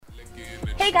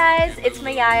Hey guys, it's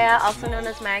Mayaya, also known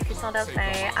as Maya Cusson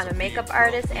Delphin. I'm a makeup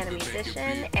artist and a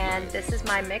musician, and this is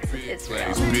my mix with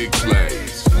Israel. Big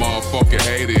plays, motherfucker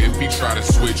hate it if he try to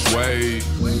switch ways.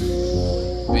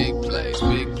 Big plays,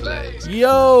 big plays.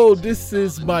 Yo, this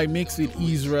is my mix with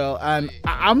Israel, and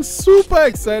I'm super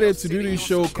excited to do this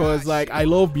show because, like, I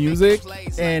love music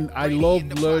and I love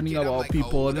learning about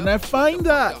people. And I find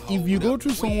that if you go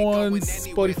through someone's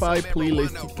Spotify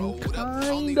playlist, you can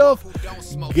kind of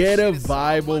get a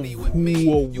vibe of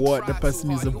who or what the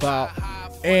person is about.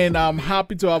 And I'm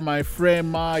happy to have my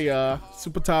friend Maya,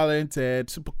 super talented,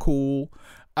 super cool.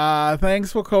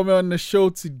 Thanks for coming on the show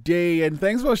today, and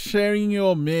thanks for sharing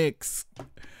your mix.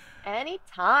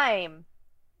 Anytime.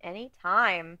 I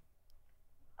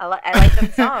like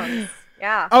them songs.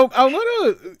 Yeah. I'm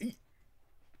gonna.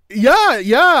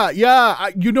 Yeah.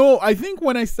 I think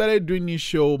when I started doing this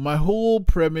show, my whole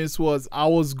premise was I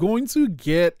was going to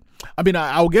get.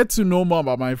 I'll get to know more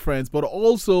about my friends, but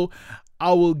also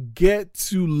I will get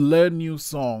to learn new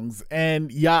songs.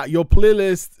 And yeah, your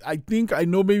playlist, I think I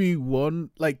know maybe one,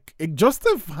 like just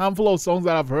a handful of songs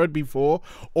that I've heard before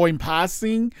or in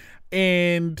passing.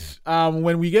 And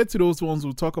when we get to those ones,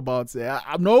 we'll talk about it.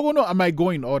 I might go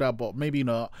in order, but maybe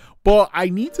not. But I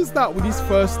need to start with this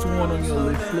first one on your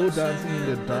list, Slow Dancing in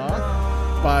the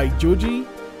Dark by Joji.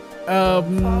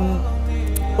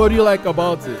 What do you like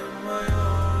about it?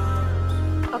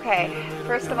 Okay,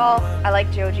 first of all, I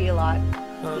like Joji a lot.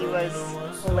 He was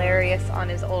hilarious on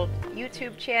his old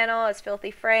YouTube channel as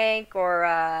Filthy Frank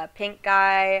or Pink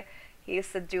Guy. He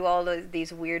used to do all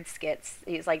these weird skits.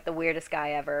 He's like the weirdest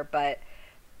guy ever, but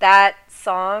that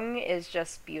song is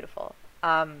just beautiful.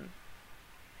 I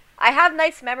have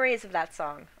nice memories of that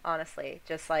song, honestly.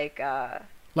 Just like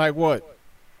Like what?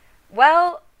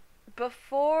 Well,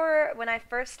 before, when I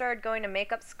first started going to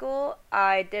makeup school,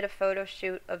 I did a photo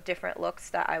shoot of different looks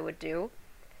that I would do.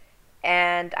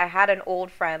 And I had an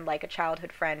old friend, like a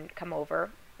childhood friend, come over,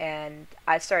 and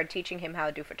I started teaching him how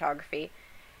to do photography.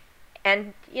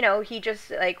 And, you know, he just,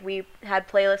 like, we had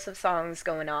playlists of songs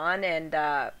going on, and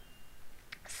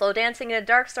Slow Dancing in the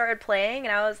Dark started playing,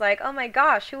 and I was like, oh my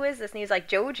gosh, who is this? And he's like,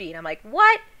 Joji. And I'm like,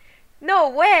 what? No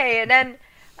way. And then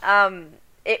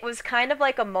it was kind of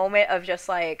like a moment of just,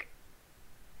 like,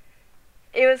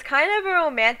 it was kind of a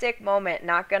romantic moment,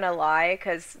 not gonna lie,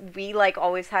 because we, like,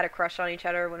 always had a crush on each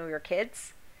other when we were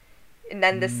kids. And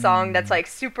then this song that's, like,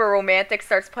 super romantic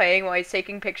starts playing while he's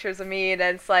taking pictures of me, and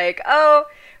then it's like, oh,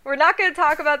 we're not gonna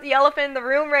talk about the elephant in the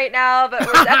room right now, but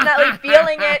we're definitely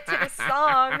feeling it to the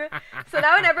song. So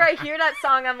now whenever I hear that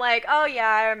song, I'm like, oh yeah,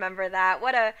 I remember that.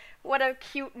 What a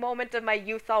cute moment of my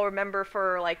youth I'll remember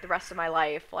for, like, the rest of my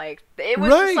life. Like, it was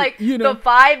just, like, you know, the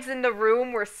vibes in the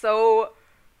room were so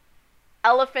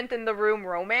elephant in the room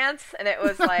romance, and it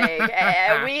was like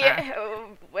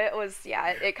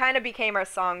it kind of became our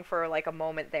song for like a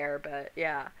moment there, but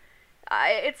yeah,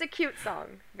 it's a cute song,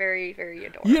 very, very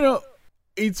adorable. You know,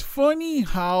 it's funny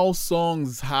how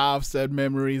songs have said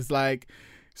memories. Like,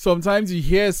 sometimes you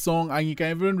hear a song and you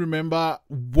can even remember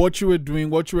what you were doing,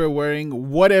 what you were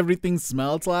wearing, what everything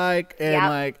smelled like, and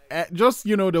like just,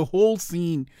 you know, the whole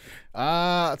scene.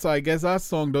 So I guess that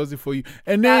song does it for you.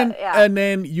 And then and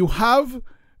then you have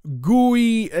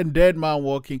Gooey and Dead Man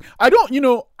Walking. I don't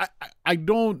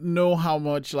know how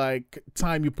much like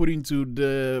time you put into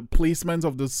the placement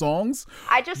of the songs.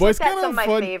 I just looked at some of my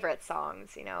favorite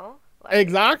songs, you know. Like,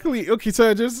 exactly. Okay,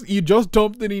 so you just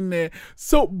dumped it in there.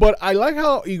 So, but I like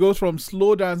how it goes from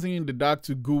Slow Dancing in the Dark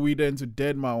to Gooey, then to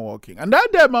Dead Man Walking. And that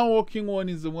Dead Man Walking one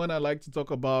is the one I like to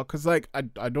talk about because, like, I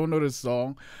don't know the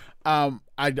song.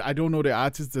 I don't know the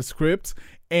artist, the script,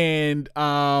 and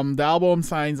the album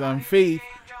Signs and Faith.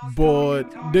 But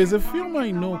there's a film I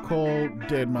know called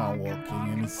Dead Man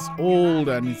Walking, and it's old,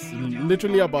 and it's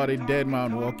literally about a dead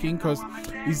man walking. Cause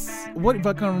what if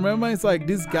I can remember? It's like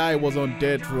this guy was on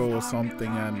death row or something,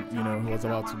 and you know he was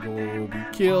about to go be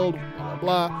killed, blah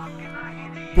blah blah.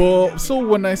 But so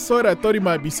when I saw it, I thought it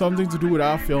might be something to do with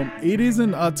our film. It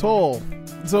isn't at all.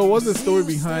 So what's the story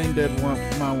behind Dead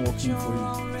Man Walking for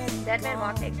you? Dead Man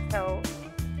Walking. So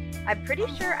I'm pretty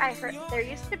sure I heard there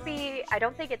used to be. I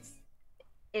don't think it's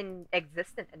in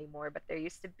existence anymore, but there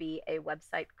used to be a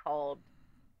website called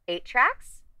 8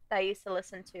 Tracks that I used to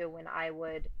listen to when I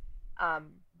would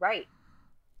write.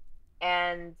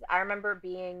 And I remember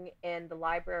being in the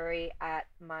library at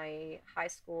my high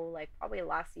school, like probably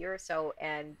last year or so,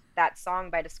 and that song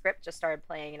by The Script just started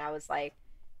playing, and I was like,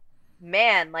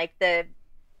 man, like it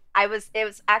was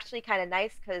actually kind of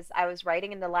nice because I was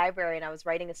writing in the library and I was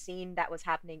writing a scene that was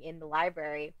happening in the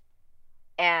library.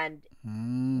 And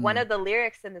one of the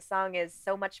lyrics in the song is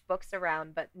so much books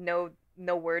around, but no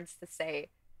words to say.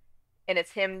 and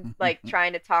it's him like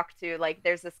trying to talk to, like,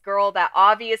 there's this girl that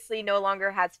obviously no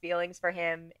longer has feelings for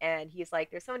him, and he's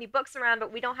like, there's so many books around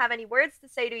but we don't have any words to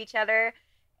say to each other,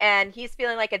 and he's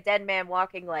feeling like a dead man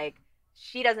walking, like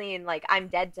she doesn't even, like, I'm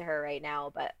dead to her right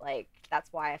now, but like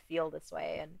that's why I feel this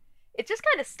way. And it just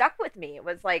kind of stuck with me. It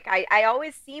was like I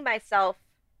always see myself.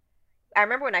 I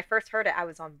remember when I first heard it, I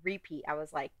was on repeat. I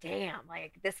was like, damn,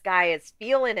 like this guy is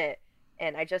feeling it.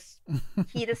 And I just,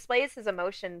 he displays his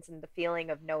emotions and the feeling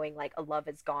of knowing like a love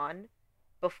is gone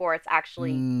before it's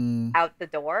actually Mm, out the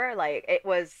door. Like it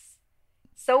was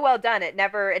so well done. It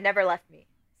never left me.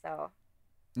 So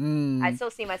I mm.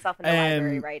 still see myself in the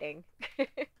library And writing.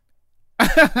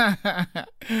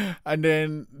 and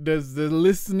then there's the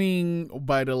listening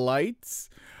by the lights.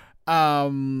 I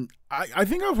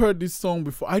think I've heard this song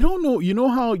before. I don't know. You know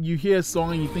how you hear a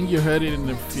song and you think you heard it in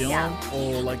a film Yeah.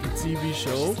 or like a TV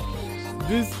show?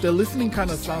 The listening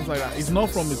kind of sounds like that. It's not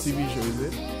from a TV show, is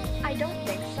it? I don't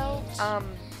think so.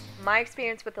 My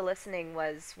experience with the listening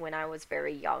was when I was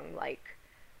very young, like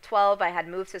 12. I had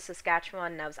moved to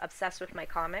Saskatchewan and I was obsessed with my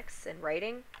comics and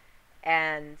writing.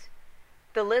 And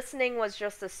the listening was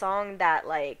just a song that,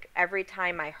 like, every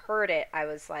time I heard it, I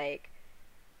was like,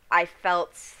 I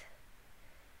felt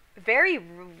very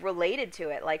related to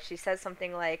it. Like she says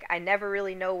something like, I never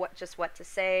really know what to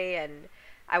say, and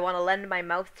I want to lend my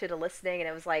mouth to the listening. And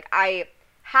it was like, I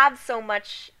have so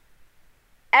much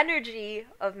energy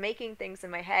of making things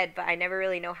in my head, but I never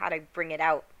really know how to bring it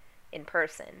out in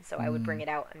person. So I would bring it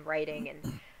out in writing.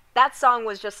 And that song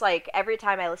was just like, every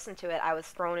time I listened to it, I was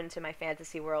thrown into my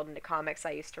fantasy world, into comics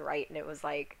I used to write. And it was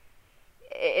like,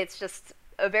 it's just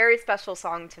a very special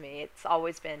song to me. It's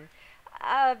always been.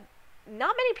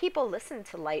 Not many people listened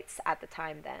to Lights at the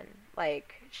time then.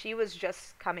 Like, she was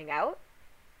just coming out,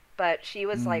 but she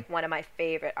was like one of my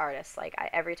favorite artists. Like,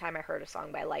 every time I heard a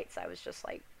song by Lights, I was just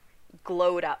like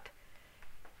glowed up.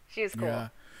 She was cool. Yeah.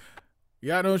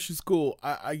 Yeah, no, she's cool.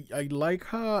 I like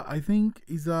her. I think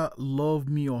is that Love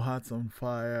Me or Hearts on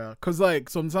Fire. Cause like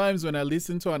sometimes when I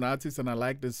listen to an artist and I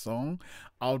like this song,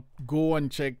 I'll go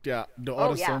and check the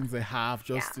other yeah. songs they have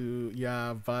just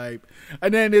Yeah. to vibe.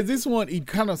 And then there's this one, it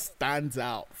kind of stands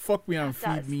out. Fuck Me and It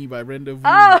Feed does. Me by Rendezvous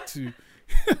Oh! too.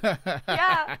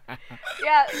 Yeah.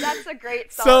 Yeah, that's a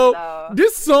great song, So though.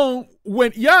 this song,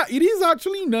 it is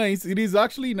actually nice. It is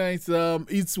actually nice.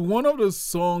 It's one of the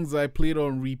songs I played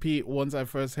on repeat once I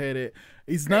first heard it.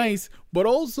 It's nice, but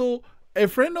also a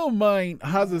friend of mine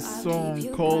has a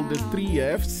song called the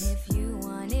 3Fs.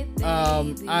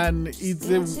 And it's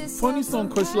a funny song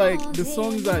because like the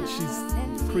song that she's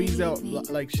crazy out,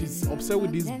 like she's upset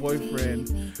with this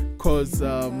boyfriend because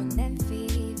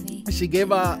she gave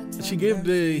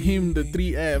him the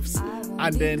 3Fs,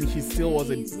 and then he still was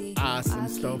an ass and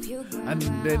stuff. And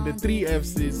then the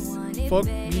 3Fs is fuck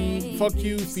me, fuck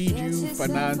you, feed you,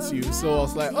 finance you. So I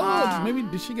was like, oh, maybe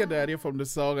did she get the idea from the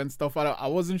song and stuff? I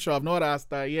wasn't sure. I've not asked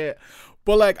that yet.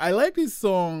 But like, I like this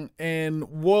song. And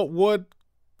what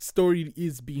story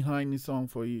is behind this song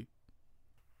for you?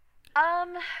 I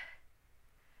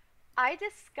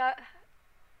discuss.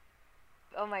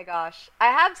 Oh my gosh, I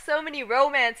have so many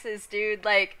romances, dude.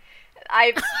 Like,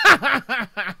 I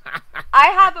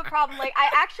have a problem. Like, I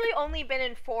actually only been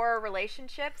in 4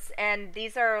 relationships, and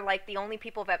these are like the only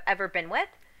people I've ever been with.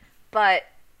 But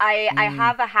I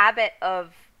have a habit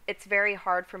of, it's very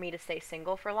hard for me to stay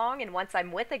single for long. And once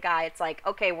I'm with a guy, it's like,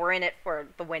 okay, we're in it for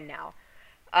the win now.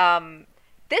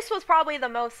 This was probably the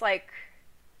most like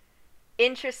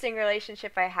interesting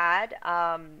relationship I had.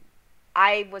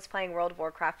 I was playing World of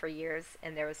Warcraft for years,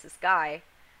 and there was this guy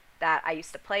that I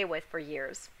used to play with for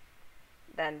years.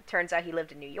 Then turns out he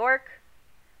lived in New York.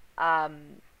 I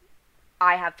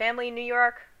have family in New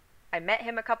York. I met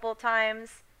him a couple of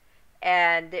times,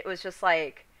 and it was just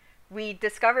like, we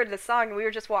discovered the song, and we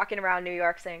were just walking around New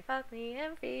York saying, fuck me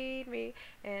and feed me,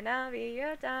 and I'll be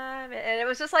your dime. And it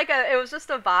was just like it was just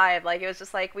a vibe. Like, it was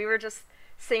just like, we were just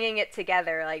singing it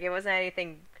together. Like, it wasn't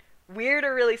anything weird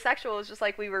or really sexual. It was just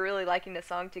like, we were really liking the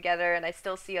song together, and I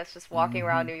still see us just walking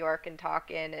around New York and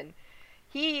talking. And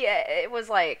it was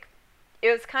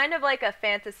kind of like a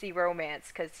fantasy romance,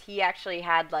 because he actually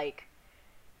had like,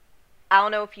 I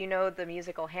don't know if you know the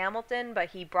musical Hamilton,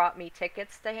 but he brought me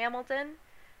tickets to Hamilton,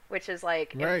 which is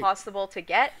like Right. impossible to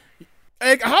get.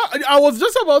 Like, I was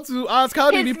just about to ask,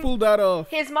 how did he pull that off?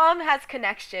 His mom has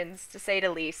connections, to say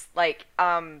the least. Like,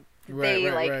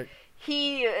 Right.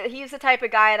 he's the type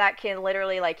of guy that can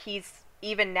literally, like, he's,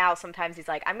 even now sometimes he's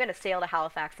like, I'm gonna sail to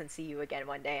Halifax and see you again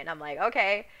one day, and I'm like,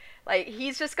 okay. Like,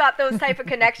 he's just got those type of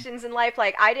connections in life.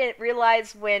 Like, I didn't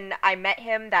realize when I met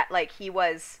him that, like, he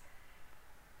was,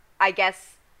 I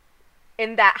guess,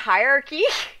 in that hierarchy.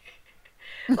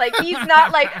 Like, he's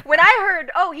not like, when I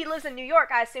heard, oh, he lives in New York,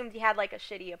 I assumed he had like a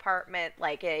shitty apartment.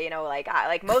 Like, you know,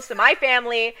 like most of my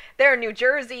family, they're in New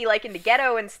Jersey, like in the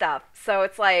ghetto and stuff. So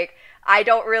it's like, I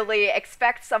don't really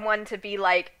expect someone to be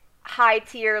like high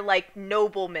tier, like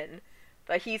nobleman.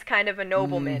 But he's kind of a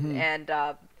nobleman. And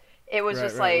it was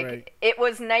just like, it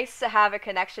was nice to have a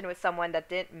connection with someone that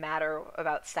didn't matter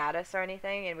about status or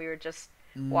anything. And we were just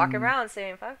walking around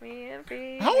saying, fuck me, I'm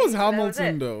free. How was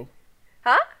Hamilton, though?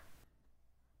 Huh?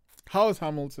 How was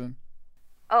Hamilton?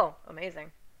 Oh,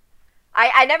 amazing.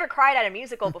 I never cried at a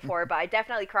musical before, but I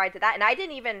definitely cried to that. And I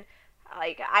didn't even,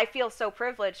 like, I feel so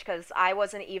privileged because I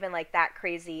wasn't even, like, that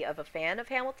crazy of a fan of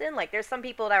Hamilton. Like, there's some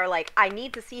people that are like, I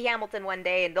need to see Hamilton one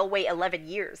day, and they'll wait 11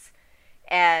 years.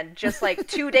 And just, like,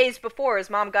 2 days before, his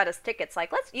mom got us tickets,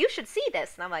 like, you should see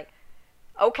this. And I'm like,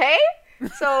 okay?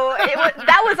 So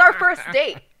that was our first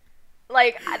date.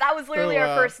 Like, that was literally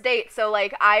our first date. So,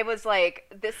 like, I was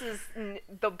like, this is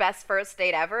the best first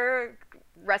date ever.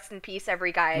 Rest in peace,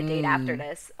 every guy I date after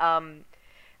this.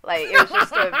 Like, it was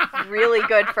just a really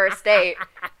good first date.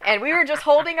 And we were just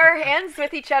holding our hands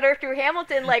with each other through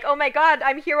Hamilton, like, oh my god,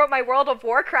 I'm here with my World of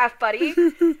Warcraft buddy.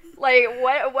 Like,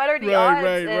 what are the odds?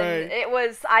 And it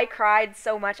was, I cried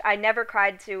so much. I never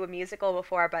cried to a musical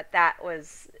before, but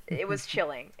it was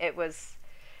chilling. It was,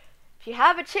 if you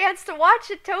have a chance to watch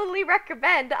it, totally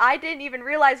recommend. I didn't even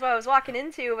realize what I was walking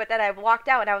into, but then I walked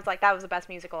out and I was like, that was the best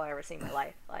musical I ever seen in my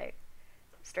life. Like,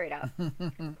 straight up.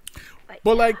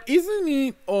 But like, isn't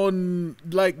it on,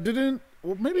 like, maybe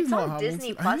it's not on Hamilton.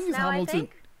 Disney Plus now, I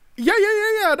think. Yeah.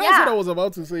 That's what I was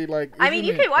about to say. Like, I mean,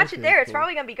 you can watch it there. It's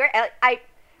probably gonna be great.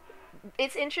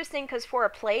 It's interesting because for a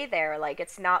play there, like,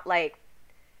 it's not like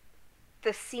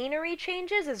the scenery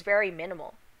changes is very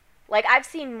minimal. Like, I've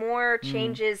seen more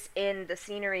changes in the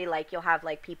scenery. Like, you'll have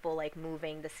like people like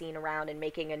moving the scene around and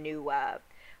making a new.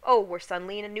 We're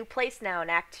suddenly in a new place now in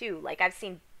Act 2. Like, I've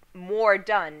seen more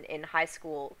done in high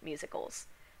school musicals,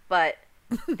 but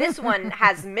this one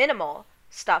has minimal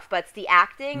stuff, but it's the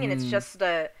acting and it's just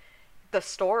the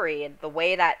story and the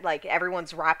way that, like,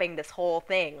 everyone's wrapping this whole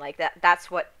thing, like, that's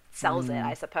what sells it,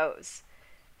 I suppose.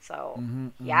 So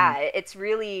it's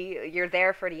really, you're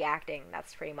there for the acting.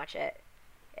 That's pretty much it.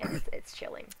 And it's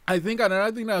chilling. I think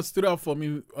another thing that stood out for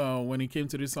me when it came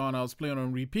to this song I was playing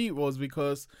on repeat was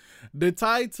because the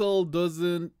title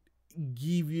doesn't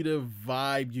give you the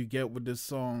vibe you get with the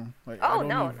song. Like, I don't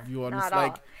know if you understand. Not at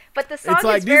all. But the song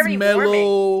like is very mellow.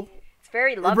 Warming. It's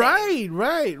very loving.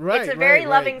 Right. It's a very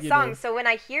loving song. You know? So when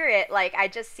I hear it, like, I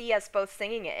just see us both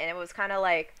singing it, and it was kind of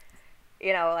like,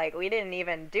 you know, like, we didn't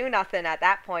even do nothing at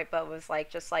that point, but it was like,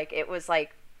 just like, it was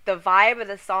like the vibe of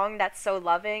the song that's so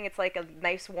loving. It's like a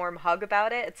nice warm hug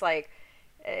about it. It's like,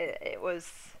 it was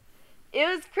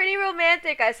pretty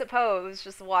romantic, I suppose,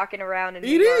 just walking around in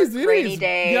New York, rainy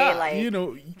day, like, you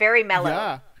know, very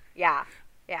mellow. Yeah.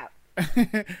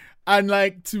 And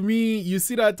like, to me, you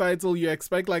see that title, you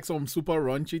expect like some super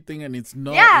raunchy thing, and it's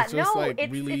not. Yeah, it's just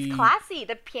really, it's classy.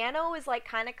 The piano is like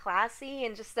kind of classy,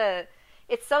 and just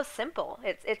it's so simple.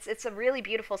 It's a really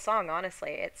beautiful song,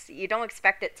 honestly. You don't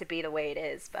expect it to be the way it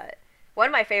is, but one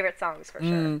of my favorite songs for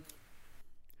sure.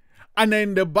 And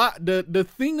then the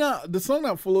song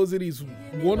that follows it is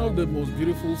one of the most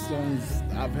beautiful songs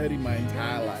I've heard in my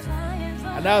entire life,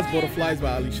 and that's "Butterflies"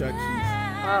 by Alicia Keys.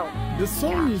 Oh, the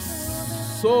song is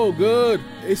so good.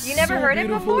 It's you never heard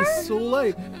beautiful. It before? It's so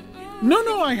like,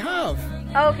 no, I have.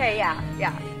 Okay,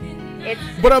 yeah.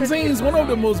 But I'm saying it's one of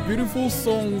the most beautiful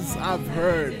songs I've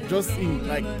heard just in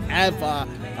like ever.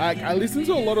 Like, I listen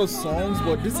to a lot of songs,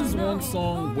 but this is one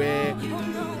song where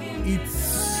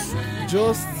it's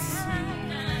just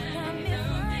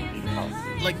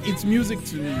like, it's music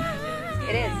to me.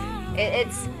 It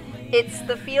is. It's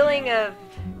the feeling of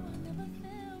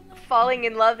falling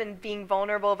in love and being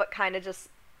vulnerable, but kind of just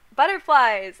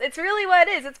butterflies. It's really what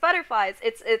it is. It's butterflies.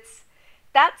 It's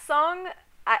that song.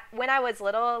 When I was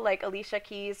little, like, Alicia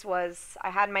Keys I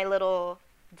had my little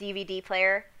DVD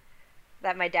player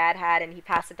that my dad had, and he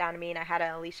passed it down to me, and I had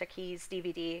an Alicia Keys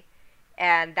DVD.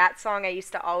 And that song I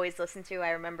used to always listen to.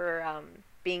 I remember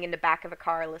being in the back of a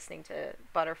car listening to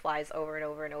Butterflies over and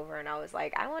over and over, and I was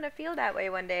like, I want to feel that way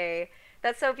one day.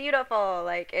 That's so beautiful.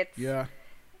 Like,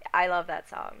 I love that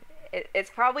song. It's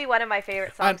probably one of my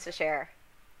favorite songs to share.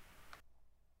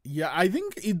 Yeah, I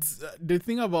think it's the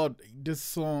thing about this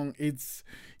song. It's,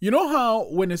 you know how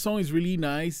when a song is really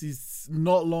nice, it's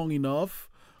not long enough.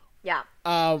 Yeah.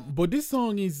 But this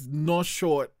song is not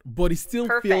short, but it still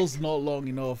feels not long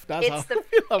enough. That's how I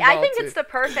feel about I think it's the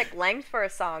perfect length for a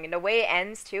song, and the way it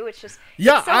ends too. It's just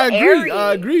it's so airy.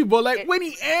 I agree. But like, when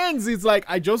it ends, it's like,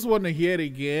 I just want to hear it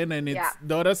again. And it's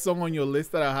the other song on your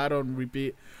list that I had on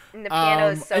repeat And the piano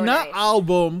is so and that nice.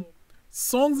 album,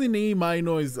 Songs in A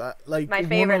Minor, is like My one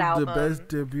favorite of the album. best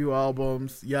debut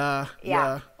albums. Yeah,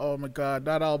 Yeah. yeah. Oh my god,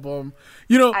 that album.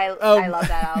 You know, I love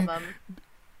that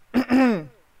album.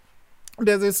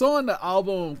 there's a song on the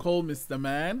album called Mr.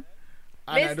 Man.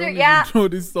 And I don't even Yeah. know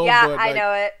this song, Yeah, but I like,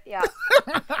 know it. Yeah.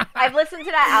 I've listened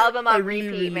to that album I on really,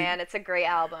 repeat, really- man. It's a great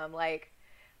album. Like,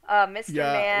 Mr.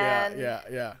 Man,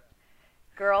 yeah.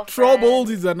 Girlfriend. Troubled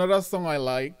is another song I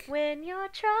like. When you're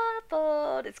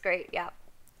troubled. It's great. Yeah.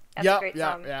 That's a great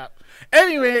song. Yeah.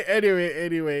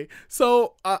 Anyway.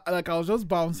 So, like, I was just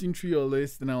bouncing through your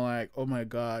list, and I'm like, oh my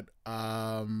god,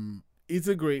 it's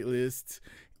a great list,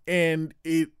 and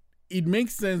it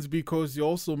makes sense because you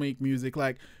also make music.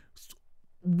 Like,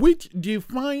 which do you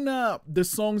find the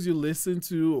songs you listen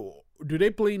to? Do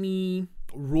they play any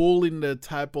role in the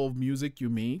type of music you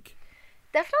make?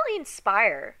 Definitely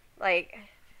inspire. Like,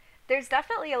 there's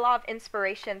definitely a lot of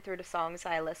inspiration through the songs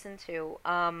I listen to.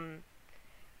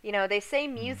 You know, they say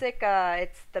music,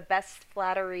 it's the best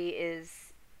flattery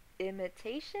is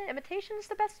imitation. Imitation is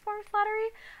the best form of flattery.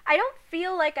 I don't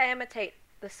feel like I imitate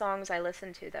the songs I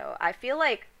listen to, though. I feel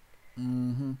like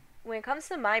Mm-hmm. when it comes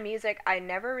to my music, I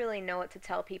never really know what to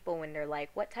tell people when they're like,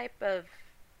 what type of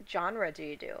genre do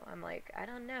you do? I'm like, I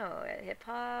don't know, hip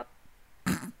hop,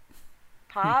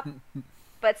 pop,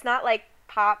 but it's not like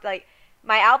pop. Like,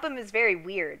 my album is very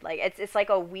weird. Like, it's like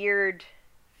a weird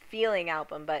feeling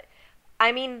album, but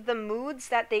I mean, the moods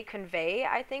that they convey,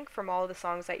 I think, from all the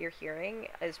songs that you're hearing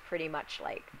is pretty much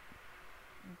like,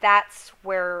 that's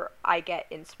where I get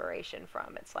inspiration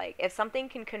from. It's like, if something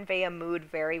can convey a mood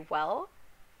very well,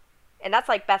 and that's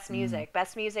like best music.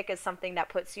 Best music is something that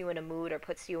puts you in a mood or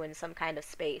puts you in some kind of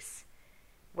space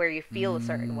where you feel a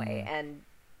certain way. And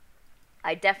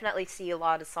I definitely see a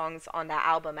lot of songs on that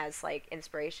album as like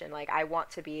inspiration. Like, I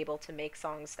want to be able to make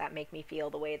songs that make me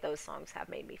feel the way those songs have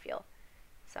made me feel.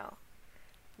 So,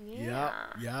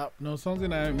 yeah. No,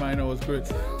 something I minor was great.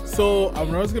 So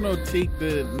I'm just gonna take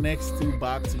the next two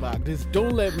back to back. There's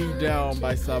 "Don't Let Me Down"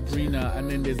 by Sabrina,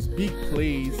 and then there's "Big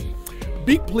Plays."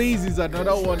 "Big Plays" is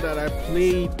another one that I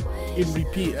played in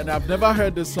repeat, and I've never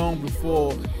heard the song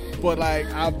before. But like,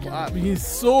 he's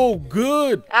so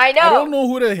good. I know. I don't know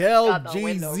who the hell Got the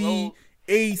window Jay-Z, rolled.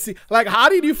 AC. Like, how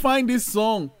did you find this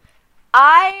song?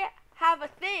 I have a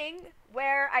thing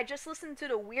where I just listen to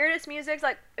the weirdest music.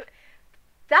 Like,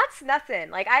 that's nothing.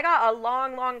 Like, I got a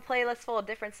long playlist full of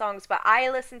different songs, but I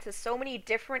listen to so many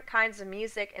different kinds of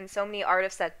music and so many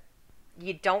artists that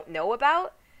you don't know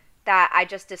about that I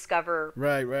just discover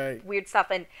Right. weird stuff.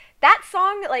 And that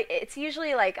song, like, it's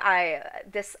usually like I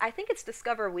think it's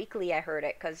Discover Weekly I heard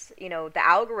it, because, you know, the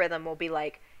algorithm will be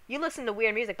like, you listen to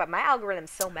weird music, but my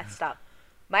algorithm's so messed up.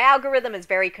 My algorithm is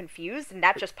very confused, and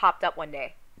that just popped up one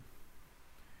day.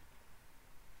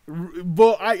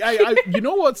 But I you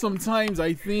know what, sometimes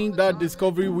I think that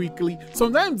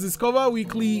sometimes Discover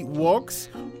Weekly works,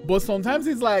 but sometimes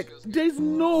it's like, there's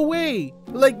no way,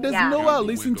 like, there's no way I'll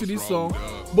listen to this song.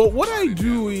 But what I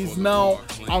do is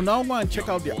I'll now go and check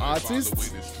out the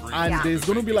artists, and there's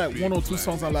gonna be like one or two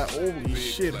songs I'm like, holy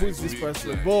shit, who is this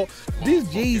person? But this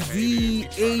Jay-Z,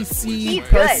 AC He's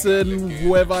person,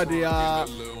 whoever they are,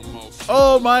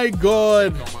 oh my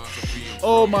god.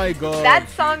 That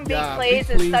song Big Plays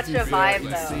is such a vibe,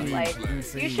 insane, though. Like,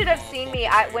 insane. you should have seen me.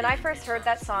 When I first heard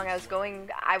that song,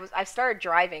 I started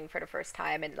driving for the first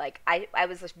time, and like I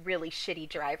was a really shitty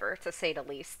driver, to say the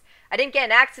least. I didn't get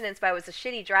in accidents, but I was a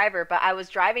shitty driver. But I was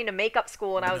driving to makeup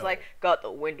school, and I was like, got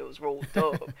the windows rolled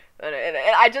up, and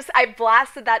I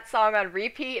blasted that song on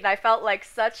repeat, and I felt like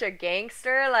such a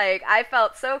gangster. Like, I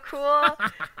felt so cool.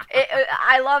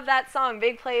 I love that song.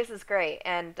 Big Plays is great,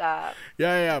 and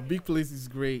Yeah, Big Place is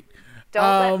great. Don't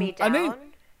Let Me And Down.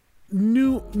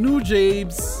 then New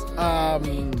Jabes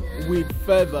with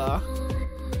Feather.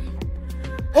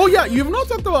 Oh yeah, you've not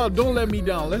talked about Don't Let Me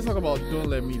Down. Let's talk about Don't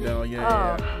Let Me Down.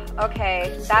 Yeah.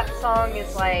 Okay. That song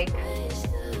is like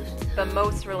the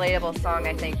most relatable song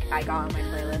I think I got on my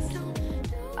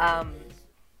playlist.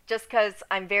 Just because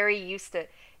I'm very used to,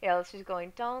 you know, she's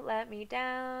going, don't let me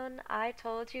down, I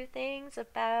told you things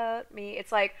about me.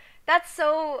 It's like, that's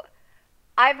so,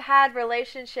 I've had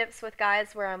relationships with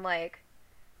guys where I'm like,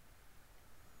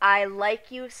 I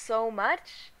like you so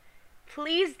much,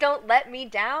 please don't let me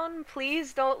down,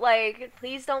 please don't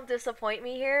disappoint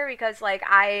me here, because like,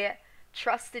 I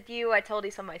trusted you, I told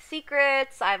you some of my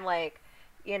secrets, I'm like,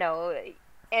 you know,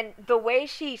 and the way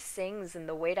she sings and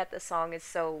the way that the song is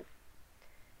so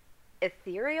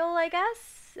ethereal, I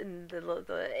guess, and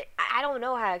I don't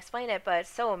know how to explain it, but it's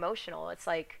so emotional. It's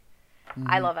like,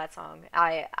 I love that song.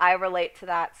 I relate to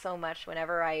that so much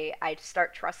whenever I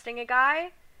start trusting a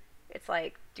guy. It's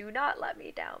like, do not let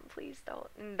me down, please don't.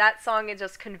 And that song, it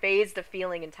just conveys the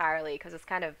feeling entirely, because it's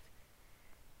kind of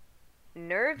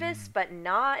nervous, but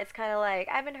not. It's kind of like,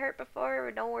 I've been hurt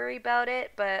before, don't worry about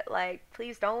it, but like,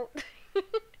 please don't.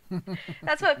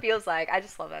 That's what it feels like. I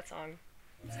just love that song.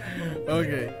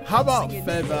 Okay, how about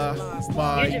Feather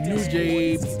by New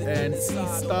Jabez and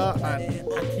C-Star and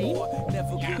Akeem?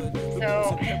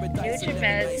 So,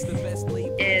 Nujabes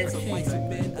is...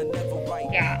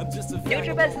 Yeah,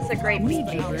 Nujabes is a great beat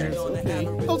maker. Okay.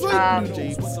 I was like New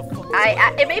Jabez.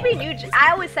 It may be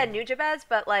I always said Nujabes,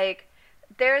 but like,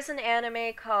 there's an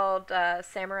anime called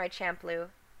Samurai Champloo,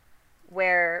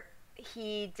 where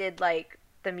he did like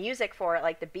the music for it,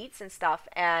 like the beats and stuff,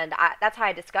 and that's how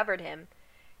I discovered him.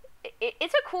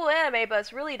 It's a cool anime, but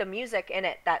it's really the music in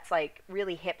it that's like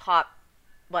really hip hop,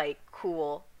 like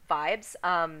cool vibes.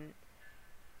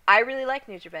 I really like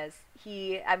Nujabes.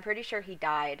 I'm pretty sure he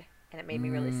died, and it made me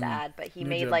really sad. But he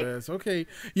made like, okay,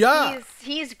 yeah,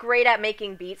 he's great at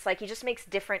making beats. Like he just makes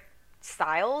different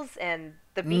styles, and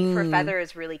the beat for Feather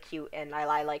is really cute, and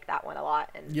I like that one a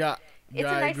lot. And yeah, it's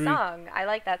a nice song. I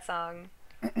like that song.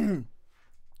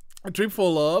 A Trip for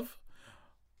Love.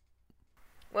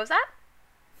 What was that?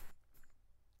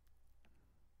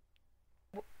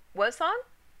 What song?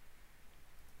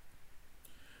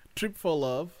 Trip for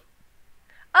Love.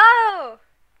 Oh,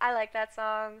 I like that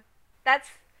song. That's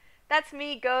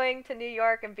me going to New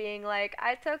York and being like,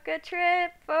 I took a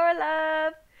trip for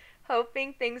love,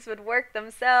 hoping things would work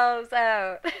themselves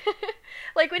out.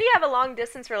 Like when you have a long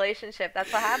distance relationship,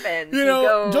 that's what happens. You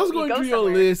know, just going through your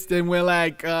list, and we're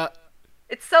like,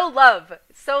 it's so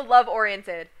love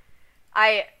oriented.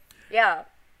 Yeah,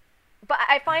 but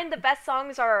I find the best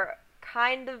songs are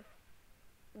kind of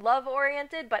love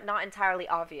oriented, but not entirely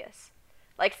obvious.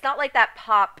 Like it's not like that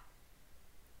pop.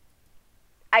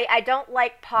 I don't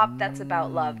like pop that's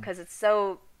about love, because it's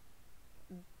so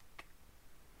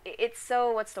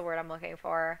what's the word I'm looking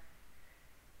for?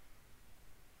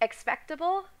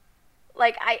 Expectable?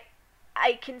 Like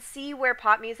I can see where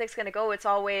pop music's gonna go. It's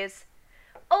always,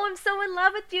 oh, I'm so in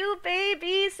love with you,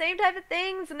 baby, same type of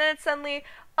things, and then it's suddenly,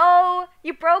 oh,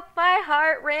 you broke my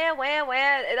heart, wah, wah,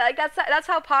 wah. Like that's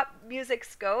how pop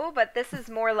musics go. But this is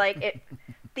more like it.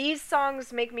 These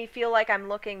songs make me feel like I'm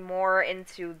looking more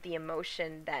into the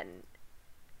emotion than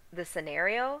the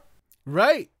scenario.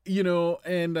 Right, you know,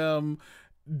 and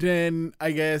then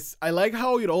I guess I like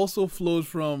how it also flows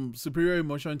from Superior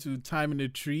Emotion to Time in the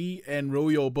Tree and Row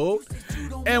Your Boat.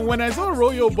 And when I saw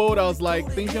Row Your Boat, I was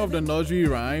like thinking of the nursery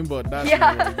rhyme, but that's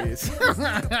not what it is.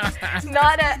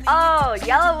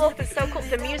 Yellow Wolf is so cool.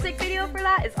 The music video for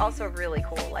that is also really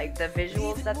cool. Like the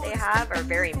visuals that they have are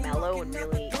very mellow and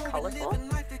really colorful.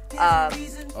 Yeah,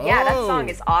 that song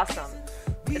is awesome.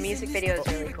 The music video is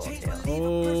really cool too.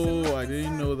 Oh, I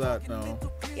didn't know that now.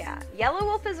 Yeah, Yellow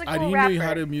Wolf is a cool I didn't rapper. know you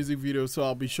had a music video, so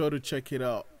I'll be sure to check it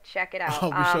out. Check it out.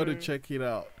 I'll be sure to check it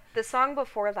out. The song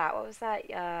before that, what was that?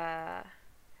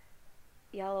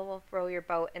 Yellow Wolf, Row Your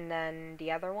Boat, and then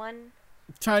the other one?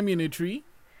 Time in a Tree?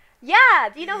 Yeah,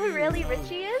 do you know who Really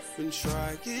Richie is? You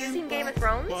seen Game of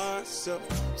Thrones?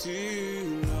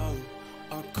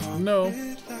 No.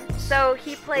 So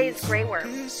he plays Grey Worm.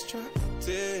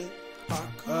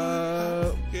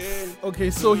 Okay,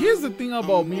 so here's the thing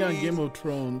about me and Game of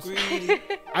Thrones.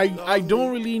 I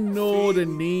don't really know the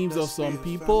names of some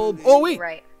people. Oh wait,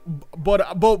 right.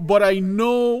 But I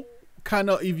know kind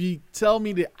of, if you tell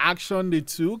me the action they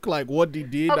took, like what they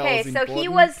did. Okay, that was so important. he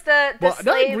was the but slave.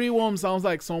 That Grey Worm sounds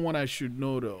like someone I should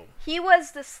know though. He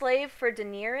was the slave for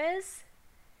Daenerys.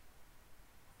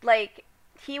 Like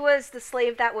he was the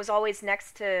slave that was always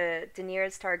next to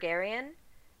Daenerys Targaryen.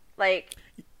 Like.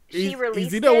 She released him.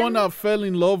 Is he the one that fell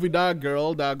in love with that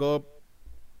girl that got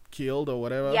killed or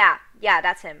whatever? Yeah,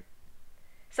 that's him.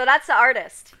 So that's the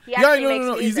artist. He actually makes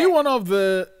music. Is he one of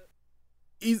the?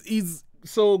 Is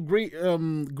so Grey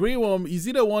Worm? Is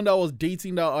he the one that was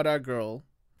dating that other girl?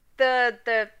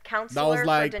 The counselor that was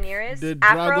like for Daenerys. The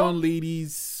Afro? dragon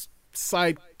lady's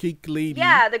sidekick lady.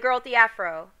 Yeah, the girl with the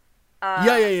afro.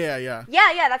 Yeah.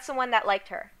 Yeah, that's the one that liked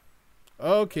her.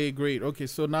 Okay, great. Okay,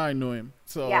 so now I know him.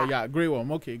 So yeah, Grey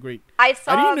Worm. Okay, great. I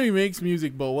didn't know he makes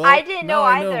music, but well, I didn't know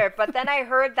either. But then I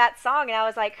heard that song and I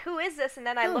was like, "Who is this?" And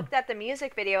then I looked at the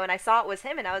music video and I saw it was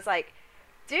him, and I was like,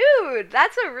 "Dude,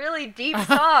 that's a really deep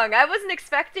song. I wasn't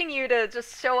expecting you to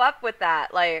just show up with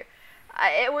that." Like,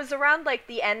 it was around like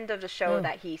the end of the show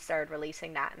that he started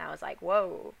releasing that, and I was like,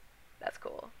 "Whoa, that's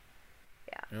cool."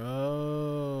 Yeah.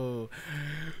 Oh,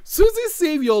 Susie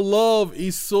Save Your Love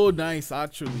is so nice,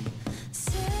 actually.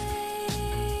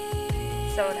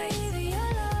 So nice.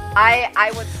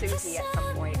 I was Susie at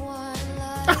some point.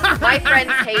 My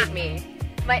friends hate me.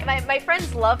 My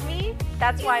friends love me.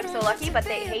 That's why I'm so lucky, but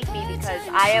they hate me because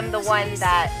I am the one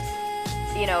that,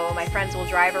 you know, my friends will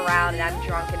drive around and I'm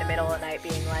drunk in the middle of the night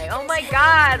being like, oh my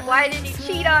god, why did you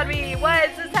cheat on me? Why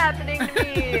is this happening to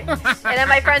me? And then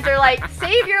my friends are like,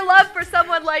 save your love for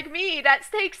someone like me that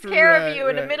takes care of you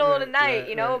in the middle of the night,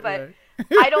 you know? But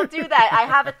I don't do that. I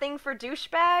have a thing for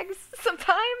douchebags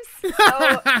sometimes.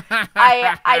 So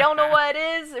I don't know what it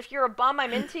is. If you're a bum,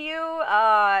 I'm into you.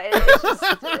 It's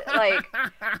just like,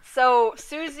 so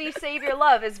Susie Save Your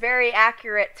Love is very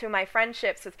accurate to my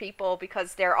friendships with people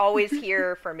because they're always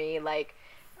here for me. Like,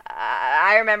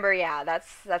 I remember, yeah,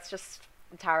 that's just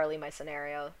entirely my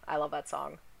scenario. I love that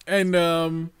song. And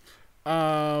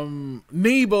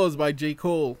Neighbors by J.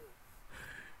 Cole.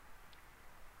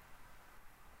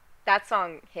 That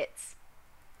song hits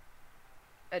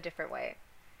a different way.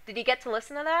 Did you get to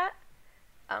listen to that?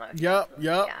 I don't know.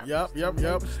 Yep.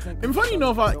 And funny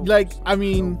enough, what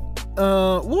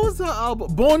was the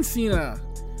album? Born Sinner.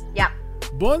 Yeah.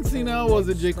 Born Sinner was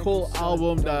a J. Cole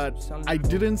album that I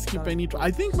didn't skip any.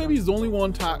 I think maybe it's the only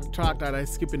one track that I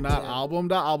skip in that album.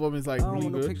 That album is like really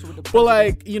good. But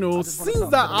like, you know, since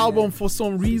that album, for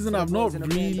some reason, I've not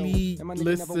really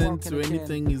listened to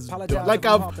anything he's done. Like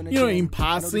I've, you know, in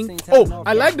passing. Oh,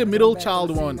 I like the Middle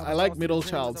Child one. I like Middle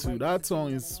Child too. That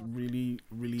song is really,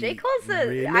 really. J. Cole's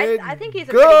really I think he's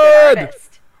a pretty good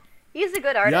artist. He's a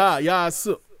good artist. Yeah.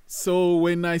 So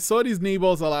when I saw these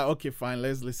Neighbors, I was like, okay, fine,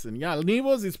 let's listen. Yeah,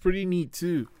 Neighbors is pretty neat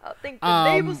too. I think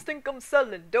the neighbors think I'm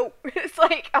selling dope. It's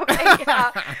like, okay,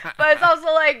 yeah. But it's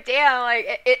also like, damn,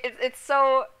 like, it's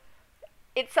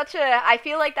such a, I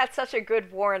feel like that's such a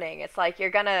good warning. It's like, you're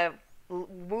gonna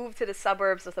move to the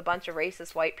suburbs with a bunch of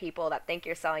racist white people that think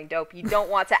you're selling dope. You don't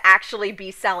want to actually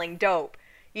be selling dope.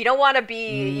 You don't want to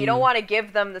be, you don't want to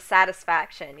give them the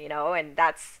satisfaction, you know, and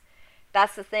that's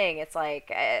the thing. It's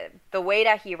like the way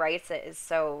that he writes it is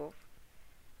so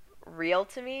real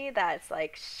to me that it's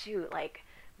like, shoot, like,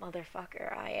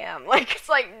 motherfucker, I am. Like, it's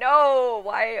like, no,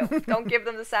 why? Don't give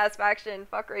them the satisfaction.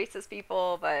 Fuck racist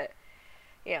people. But,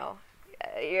 you know,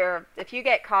 if you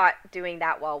get caught doing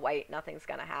that while white, nothing's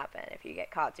gonna happen. If you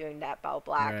get caught doing that while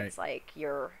black, It's like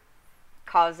you're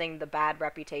causing the bad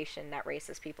reputation that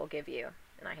racist people give you,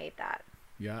 and I hate that.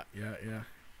 Yeah.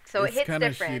 So it's it hits kinda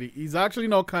different. Shitty. He's actually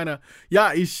not kind of.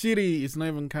 Yeah, he's shitty. It's not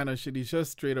even kind of shitty. It's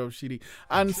just straight up shitty.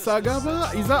 And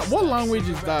Sagaba, is that what language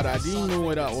is that? I didn't know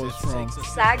where that was from.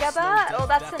 Sagaba? Well,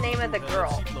 that's the name of the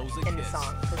girl in the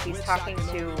song. Because he's talking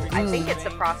to, I think it's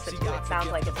a prostitute. It sounds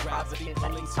like it's a prostitute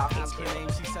that he's talking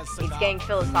to. He's getting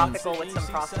philosophical with some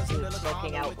prostitute,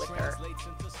 smoking out with her.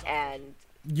 And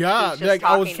yeah, just like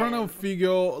I was talking trying to to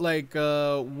figure like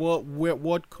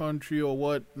what country or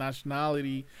what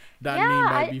nationality that name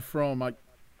might be from.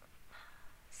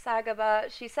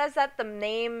 Sagaba, she says that the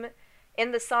name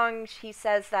in the song, she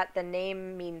says that the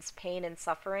name means pain and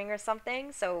suffering or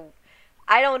something. So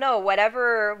I don't know,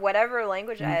 whatever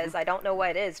language that is, I don't know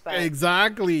what it is, but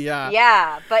exactly, yeah.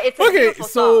 Yeah, but it's a beautiful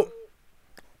so song.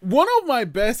 one of my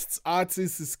best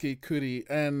artists is Kid Cudi,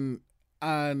 and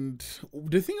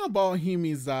the thing about him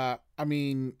is that, I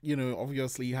mean, you know,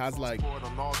 obviously he has like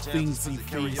things he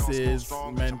faces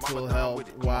mental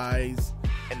health wise.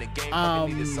 And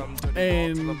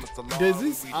there's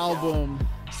this album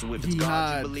he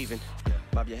had.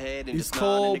 It's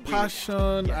called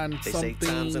Passion and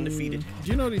something. Do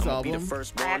you know this album?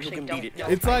 I actually don't know.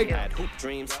 It's like,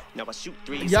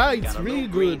 yeah, it's really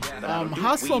good.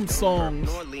 Has some songs.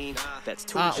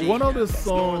 One of the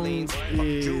songs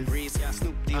is where he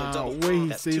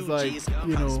says like,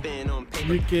 you know,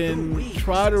 you can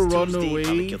try to run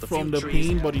away from the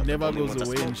pain, but it never goes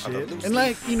away and shit. And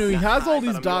like, you know, he has all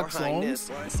these dark songs,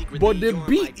 but the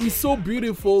beat is so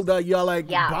beautiful that you're like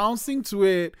bouncing to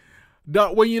it.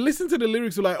 That when you listen to the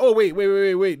lyrics, you're like, oh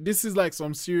wait, this is like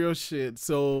some serious shit.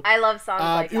 So I love songs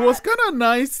like that. It was kind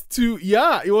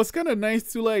of nice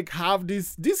to like have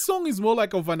this. This song is more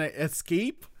like of an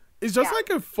escape. It's just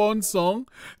like a fun song.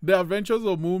 The Adventures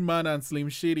of Moon Man and Slim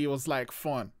Shady was like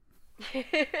fun.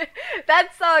 That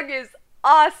song is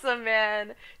awesome,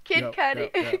 man. Kid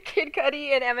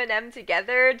Cudi and Eminem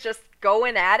together, just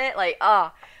going at it, like,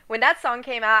 when that song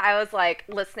came out, I was like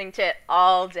listening to it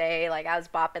all day. Like I was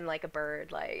bopping like a bird.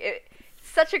 Like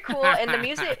it's such a cool, and the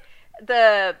music,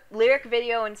 the lyric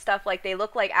video and stuff, like they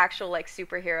look like actual like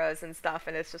superheroes and stuff.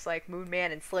 And it's just like Moon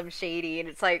Man and Slim Shady, and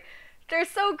it's like they're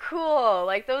so cool.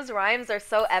 Like those rhymes are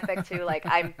so epic too. Like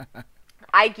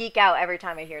I geek out every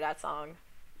time I hear that song.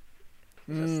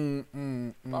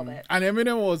 Love it. And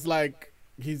Eminem was like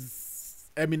his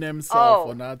Eminem self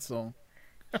on that song.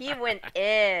 He went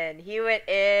in. He went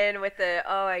in with the,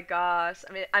 oh my gosh.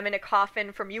 I mean, I'm in a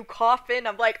coffin from you coffin.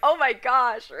 I'm like, oh my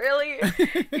gosh, really?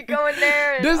 You go in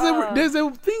there and, There's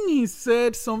a thing he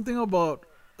said something about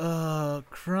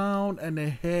crown and a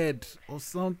head or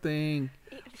something.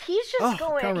 He's just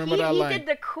going. Can't remember that He line. did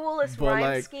the coolest But, rhyme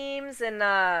like, schemes and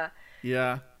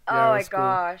Yeah. oh it my was cool.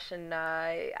 gosh, and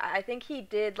I think he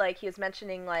did like he was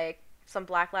mentioning like some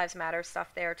Black Lives Matter stuff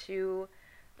there too.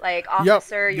 Like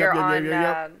officer, you're on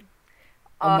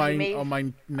On he my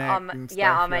neck and stuff.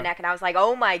 yeah, on my neck, and I was like,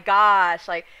 oh my gosh,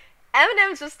 like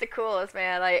Eminem's just the coolest,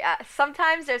 man. Like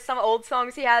sometimes there's some old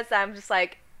songs he has that I'm just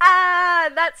like,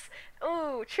 that's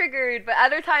ooh triggered, but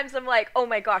other times I'm like, oh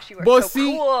my gosh, you are But so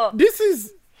see, cool. this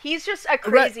is He's just a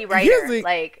crazy Right, here's writer. the-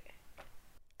 Like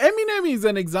Eminem is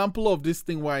an example of this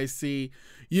thing where I say,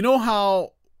 you know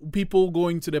how people go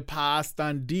into the past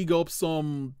and dig up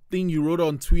some thing you wrote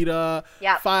on Twitter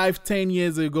Yeah. 5-10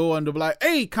 years ago and they're like,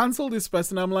 hey, cancel this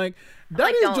person. I'm like, that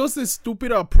like, is don't. just a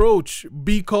stupid approach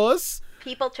because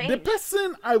people change. the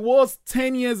person I was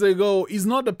 10 years ago is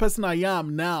not the person I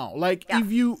am now. Like, Yeah.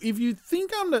 if you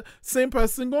think I'm the same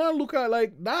person, go and look at,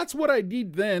 like, that's what I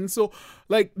did then. So,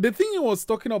 like, the thing he was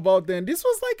talking about then, this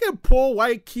was like a poor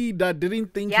white kid that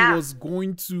didn't think Yeah. he was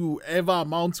going to ever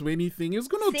amount to anything. He was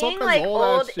going to Seeing talk like us all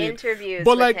old that shit. interviews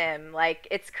But, with like, him, like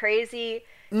it's crazy.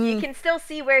 You can still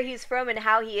see where he's from and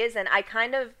how he is, and I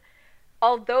kind of,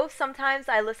 although sometimes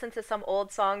I listen to some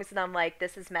old songs and I'm like,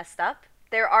 this is messed up.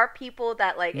 There are people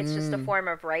that like it's just a form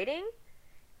of writing,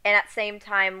 and at the same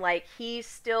time, like he's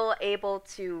still able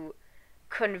to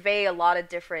convey a lot of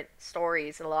different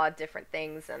stories and a lot of different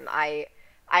things, and I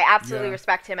absolutely Yeah.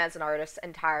 respect him as an artist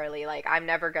entirely. Like I'm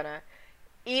never gonna,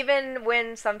 even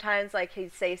when sometimes like he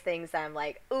says things that I'm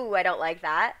like, ooh, I don't like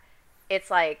that. It's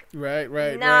like, right,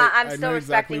 nah, I'm I still know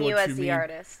exactly respecting you what as the mean.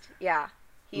 artist. Yeah,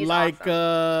 he's Like,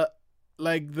 awesome.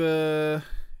 like the...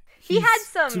 He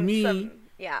had to me,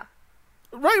 yeah.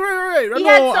 Right. He No,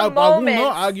 had I some will moments,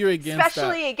 not argue against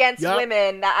especially that. against Yup.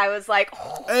 women, that I was like,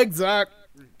 oh, Exact.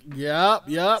 Yep.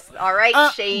 all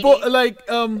right, Shady. But like,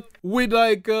 with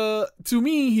like, to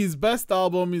me, his best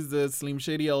album is the Slim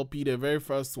Shady LP, the very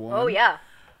first one. Oh yeah.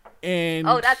 And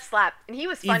Oh, that slapped. And he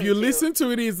was funny if you too. listen to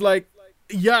it, it's like,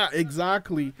 yeah,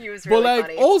 exactly. He was but really like,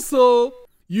 funny. also,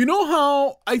 you know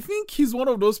how I think he's one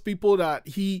of those people that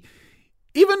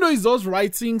even though he's just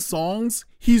writing songs,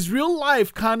 his real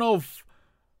life kind of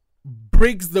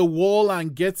breaks the wall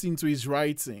and gets into his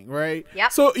writing, right?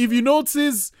 Yep. So if you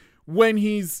notice when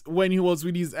he was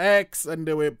with his ex and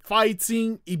they were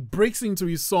fighting, it breaks into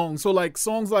his song. So like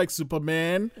songs like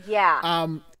Superman, Yeah.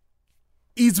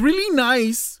 it's really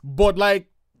nice, but like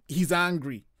he's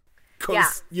angry. Cause, Yeah.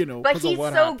 you know, But 'cause of he's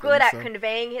what so happened, good at so.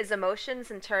 conveying his emotions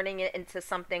and turning it into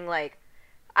something like,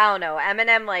 I don't know,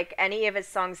 Eminem, like any of his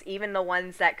songs, even the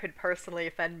ones that could personally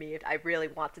offend me, if I really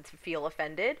wanted to feel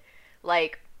offended,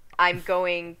 like I'm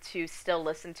going to still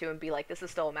listen to and be like, this is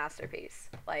still a masterpiece.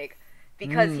 Like,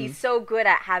 because he's so good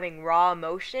at having raw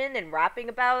emotion and rapping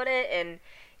about it, and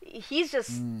he's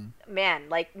just, man,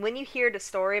 like when you hear the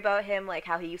story about him, like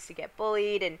how he used to get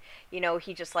bullied, and you know,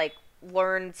 he just like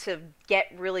learned to get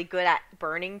really good at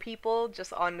burning people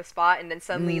just on the spot, and then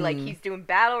suddenly like he's doing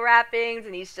battle rappings,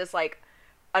 and he's just like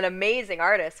an amazing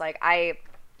artist. Like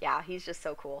he's just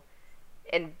so cool.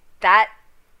 And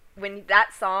when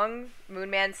that song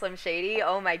Moon Man Slim Shady,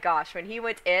 oh my gosh, when he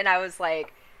went in, I was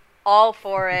like all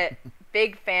for it.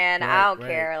 Big fan. I don't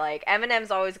care. Like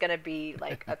Eminem's always gonna be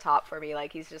like a top for me.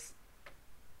 Like he's just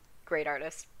great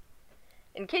artist.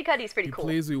 And Kid Cudi's pretty He cool.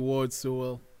 plays with words so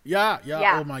well. Yeah.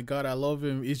 Yeah. Oh my god, I love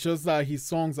him. It's just that his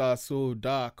songs are so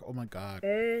dark. Oh my god.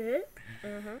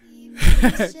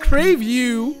 Crave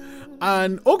You.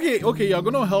 And okay, you're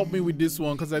gonna help me with this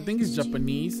one because I think it's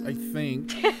Japanese. I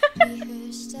think.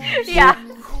 Yeah.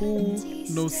 Ku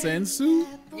no Sensu.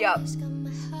 Yep.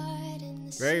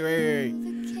 Right.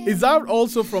 Is that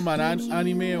also from an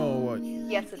anime or what?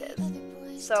 Yes, it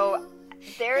is. So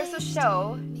there's a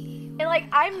show, and like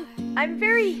I'm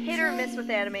very hit or miss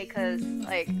with anime because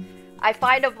like I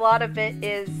find a lot of it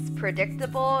is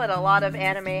predictable, and a lot of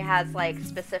anime has like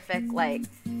specific like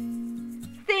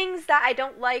things that I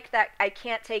don't like that I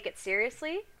can't take it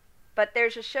seriously. But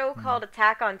there's a show called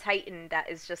Attack on Titan that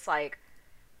is just like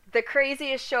the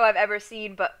craziest show I've ever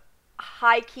seen, but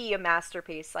high key a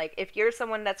masterpiece. Like if you're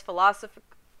someone that's philosophical,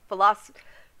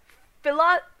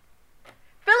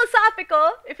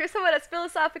 if you're someone that's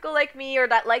philosophical like me, or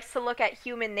that likes to look at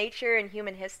human nature and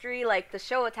human history, like the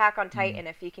show Attack on Titan,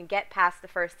 if you can get past the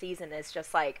first season, is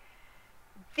just like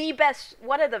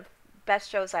one of the best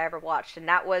shows I ever watched. And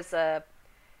that was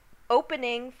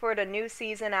opening for the new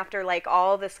season after like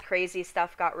all this crazy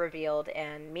stuff got revealed,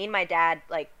 and me and my dad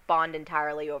like bond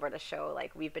entirely over the show.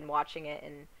 Like we've been watching it,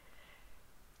 and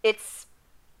it's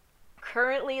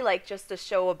currently like just a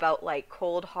show about like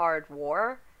cold hard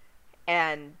war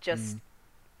and just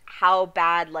how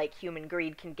bad like human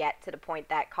greed can get to the point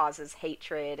that causes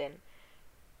hatred and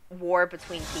war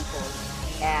between people.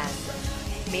 And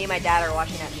me and my dad are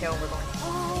watching that show and we're going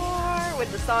war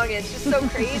with the song, and it's just so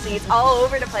crazy. It's all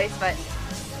over the place. But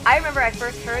I remember I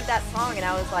first heard that song and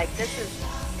I was like, this is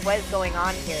what is going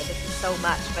on here, this is so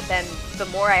much. But then the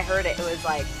more I heard it, it was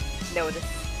like, no, this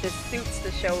suits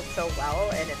the show so well,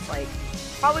 and it's like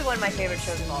probably one of my favorite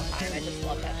shows of all time. I just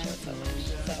love that show so much.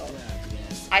 So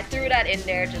I threw that in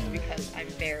there just because I'm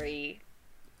very...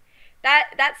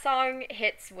 That song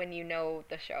hits when you know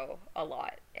the show a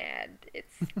lot, and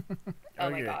it's... oh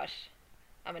my gosh.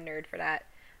 I'm a nerd for that.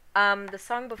 The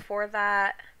song before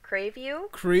that, Crave You.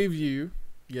 Crave You,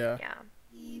 yeah. Yeah.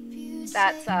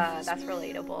 That's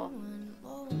relatable.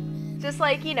 Just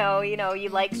like, you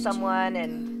like someone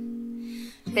and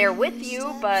they're with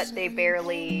you, but they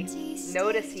barely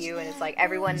notice you, and it's like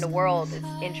everyone in the world is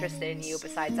interested in you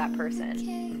besides that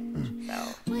person. So,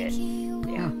 yeah.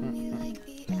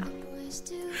 No,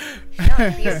 it's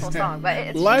a beautiful song,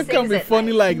 but life can be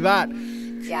funny like that.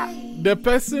 Yeah. The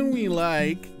person we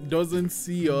like doesn't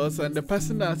see us, and the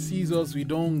person that sees us, we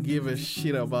don't give a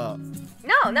shit about.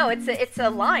 No, it's a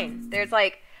line. There's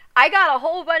like, I got a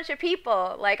whole bunch of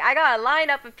people, like I got a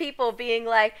lineup of people being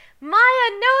like, Maya,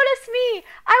 notice me,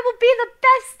 I will be the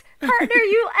best partner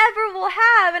you ever will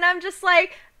have. And I'm just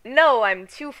like, no, I'm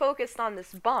too focused on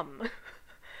this bum.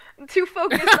 I'm too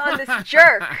focused on this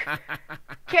jerk.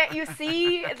 Can't you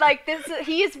see? Like this,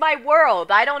 he is my world.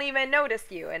 I don't even notice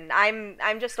you, and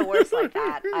I'm just the worst like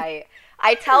that.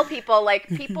 I tell people, like,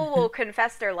 people will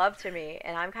confess their love to me,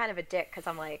 and I'm kind of a dick because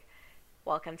I'm like,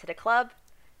 welcome to the club.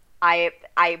 I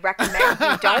recommend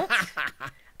you don't.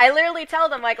 I literally tell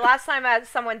them, like, last time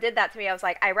someone did that to me, I was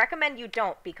like, I recommend you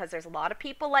don't, because there's a lot of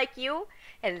people like you,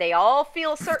 and they all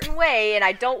feel a certain way, and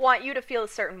I don't want you to feel a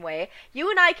certain way. You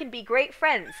and I can be great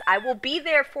friends. I will be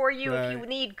there for you if you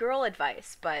need girl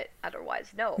advice, but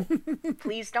otherwise, no.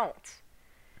 Please don't.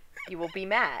 You will be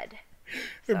mad.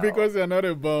 So, because you're not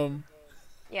a bum.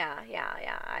 Yeah.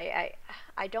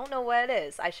 I don't know what it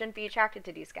is. I shouldn't be attracted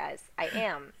to these guys. I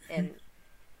am, and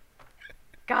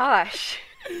gosh.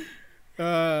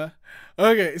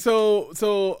 Okay,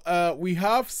 so we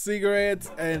have cigarettes,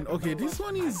 and okay, this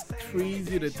one is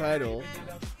crazy, the title.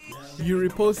 You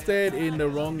reposted in the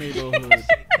wrong neighborhood.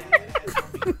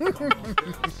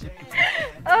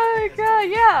 Oh my god,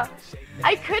 yeah.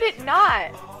 I couldn't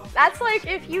not. That's like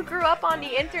if you grew up on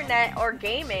the internet or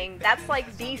gaming, that's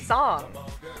like the song.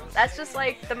 That's just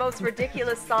like the most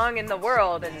ridiculous song in the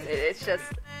world, and it's just...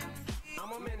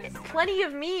 Plenty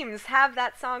of memes have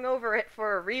that song over it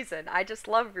for a reason. I just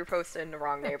love reposted in the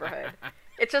wrong neighborhood.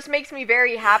 It just makes me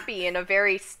very happy in a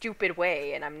very stupid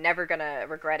way, and I'm never gonna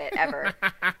regret it ever.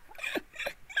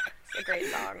 It's a great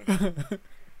song.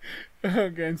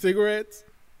 Okay, and cigarettes?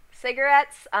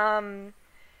 Cigarettes,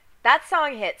 that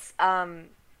song hits.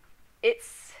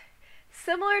 It's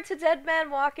similar to Dead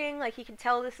Man Walking, like you can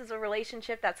tell this is a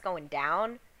relationship that's going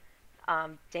down.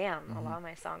 Damn, a lot of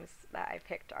my songs that I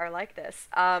picked are like this.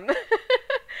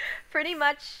 Pretty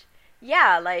much,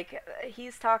 yeah, like,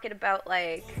 he's talking about,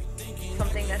 like,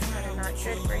 something that's kind of not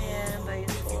good for him, but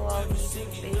he's cool while he's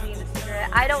babying the cigarette.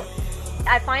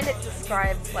 I find it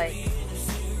describes, like,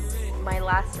 my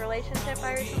last relationship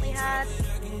I recently had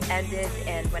ended,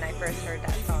 and when I first heard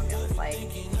that song, it was like,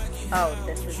 oh,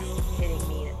 this is hitting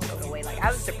me in a total way. Like,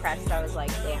 I was depressed. I was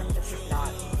like, damn, this is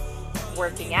not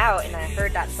working out, and I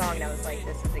heard that song and I was like,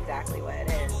 this is exactly what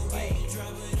it is. Like,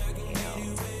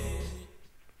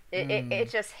 it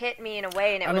just hit me in a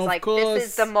way, and it was like, this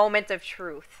is the moment of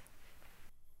truth.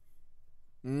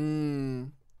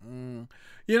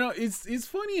 It's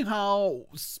funny how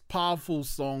powerful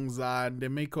songs are, and they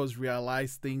make us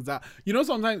realize things that,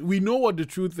 sometimes we know what the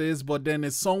truth is, but then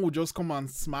a song will just come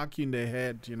and smack you in the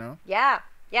head, Yeah,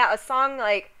 a song,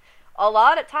 like, a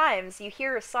lot of times you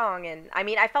hear a song, and I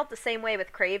mean, I felt the same way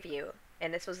with Crave You,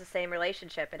 and this was the same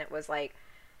relationship, and it was like,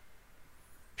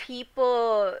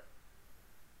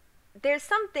 there's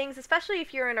some things, especially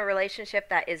if you're in a relationship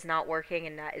that is not working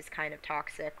and that is kind of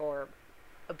toxic or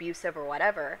abusive or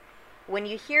whatever, when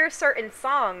you hear certain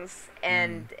songs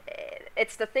and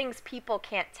it's the things people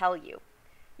can't tell you.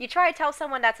 You try to tell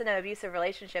someone that's in an abusive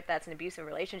relationship,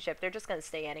 they're just going to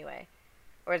stay anyway.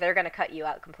 Or they're going to cut you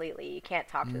out completely. You can't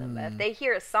talk to them. But if they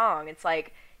hear a song, it's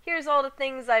like, here's all the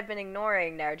things I've been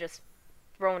ignoring that are just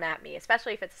thrown at me.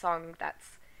 Especially if it's a song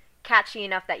that's, catchy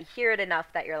enough that you hear it enough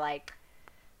that you're like,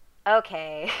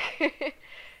 okay.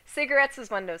 Cigarettes was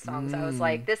one of those songs. I was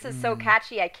like, this is so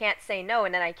catchy, I can't say no.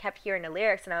 And then I kept hearing the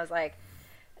lyrics, and I was like,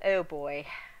 oh boy,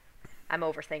 I'm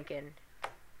overthinking.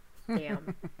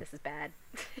 Damn, this is bad.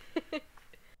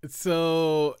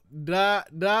 So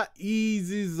that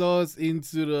eases us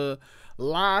into the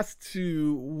last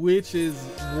two, which is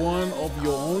one of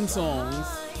your own songs,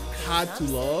 Hard to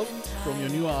Love, from your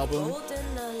new album,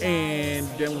 and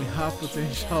then we have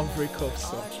Potential Breakup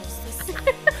Song.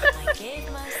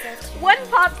 One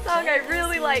pop song I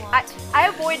really like. I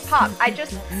avoid pop.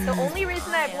 The only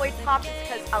reason I avoid pop is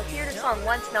because I'll hear the song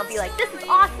once and I'll be like, this is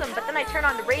awesome, but then I turn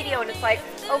on the radio and it's like,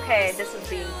 okay, this is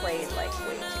being played like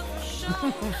way too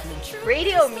much.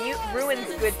 Radio ruins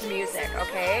good music,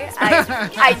 okay?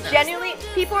 I genuinely,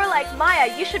 people are like,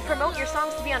 Maya, you should promote your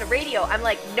songs to be on the radio. I'm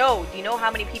like, no, do you know how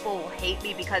many people will hate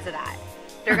me because of that?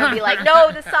 They're gonna be like,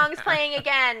 no, the song's playing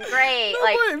again. Great. No,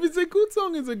 like, if it's a good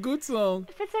song, it's a good song.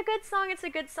 If it's a good song, it's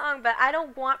a good song. But I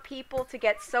don't want people to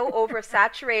get so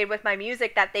oversaturated with my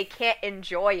music that they can't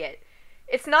enjoy it.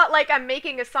 It's not like I'm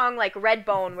making a song like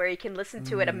Redbone where you can listen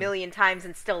to it a million times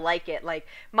and still like it. Like,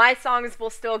 my songs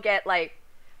will still get like,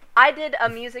 I did a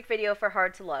music video for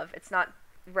Hard to Love. It's not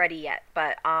ready yet,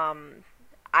 but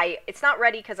it's not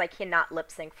ready because I cannot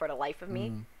lip sync for the life of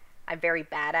me. I'm very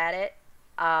bad at it.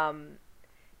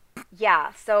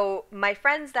 Yeah, so my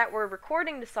friends that were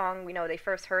recording the song, they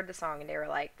first heard the song and they were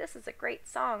like, this is a great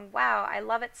song. Wow, I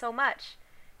love it so much.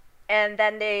 And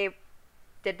then they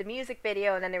did the music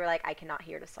video and then they were like, I cannot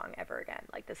hear the song ever again.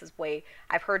 Like, this is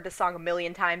I've heard the song a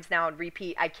million times now and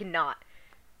repeat. I cannot.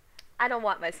 I don't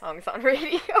want my songs on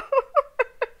radio.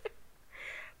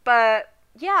 But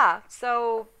yeah,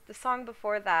 so the song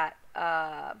before that,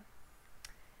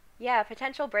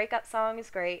 Potential Breakup Song is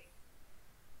great.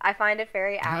 I find it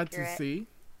very accurate.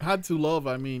 Hard to Love,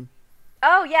 I mean.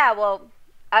 Oh, yeah, well,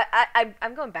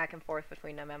 I'm going back and forth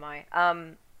between them, am I?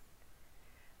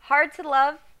 Hard to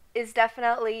Love is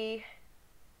definitely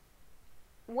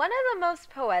one of the most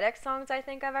poetic songs I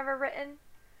think I've ever written.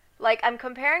 Like, I'm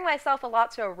comparing myself a lot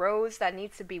to a rose that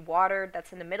needs to be watered,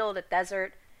 that's in the middle of the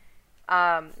desert.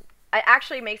 It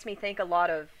actually makes me think a lot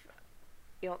of,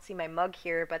 you don't see my mug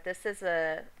here, but this is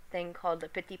a thing called Le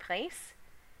Petit Prince.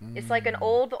 It's like an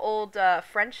old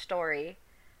French story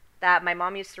that my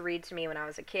mom used to read to me when I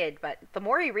was a kid. But the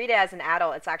more you read it as an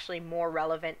adult, it's actually more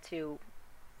relevant to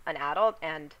an adult.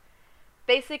 And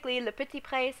basically, Le Petit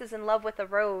Prince is in love with a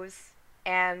rose,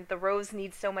 and the rose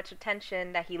needs so much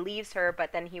attention that he leaves her,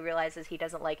 but then he realizes he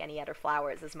doesn't like any other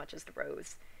flowers as much as the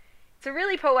rose. It's a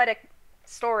really poetic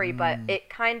story, but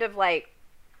it kind of like,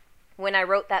 when I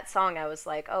wrote that song, I was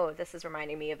like, oh, this is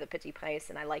reminding me of the Petit Prince,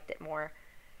 and I liked it more.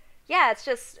 Yeah, it's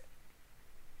just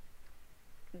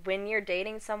when you're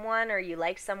dating someone or you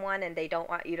like someone and they don't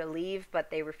want you to leave, but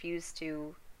they refuse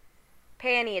to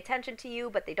pay any attention to you,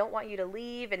 but they don't want you to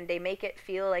leave, and they make it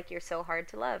feel like you're so hard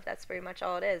to love. That's pretty much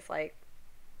all it is. Like,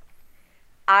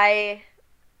 I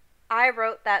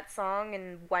wrote that song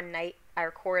in one night. I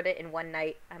recorded it in one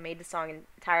night. I made the song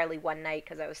entirely one night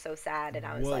because I was so sad, and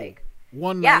I was like,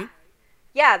 one night?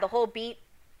 Yeah, the whole beat,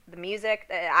 the music.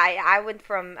 I went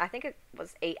from, I think it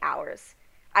was 8 hours.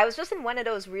 I was just in one of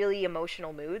those really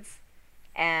emotional moods,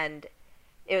 and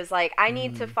it was like, I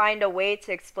need to find a way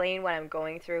to explain what I'm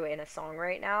going through in a song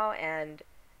right now, and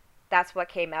that's what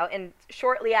came out. And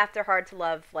shortly after Hard to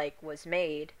Love was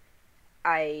made,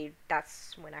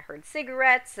 that's when I heard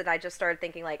Cigarettes, and I just started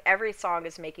thinking, like, every song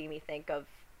is making me think of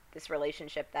this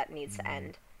relationship that needs to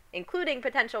end, including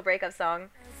Potential Breakup Song.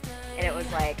 And it was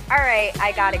like, all right,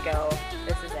 I gotta go.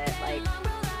 This is it. Like,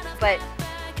 but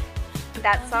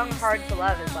that song Hard to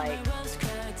Love is like,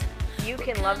 you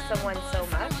can love someone so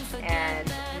much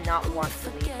and not want to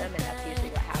leave them, and that's usually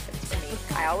what happens to me.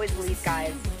 I always leave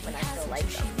guys when I still like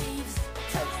them,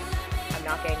 because I'm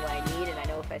not getting what I need, and I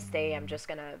know if I stay, I'm just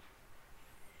gonna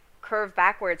curve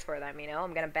backwards for them,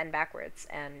 I'm gonna bend backwards.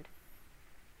 And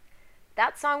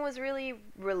that song was really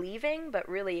relieving, but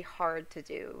really hard to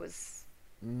do. It was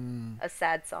a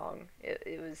sad song.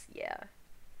 It was, yeah.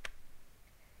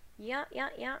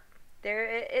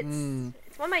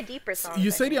 It's one of my deeper songs.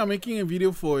 You said you're making a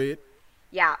video for it.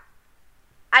 Yeah.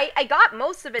 I got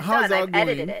most of it How's done. that I've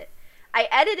edited going? it. I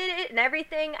edited it and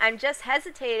everything. I'm just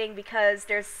hesitating because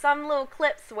there's some little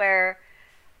clips where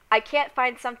I can't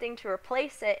find something to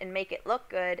replace it and make it look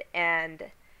good. And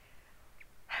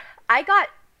I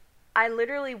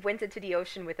literally went into the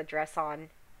ocean with a dress on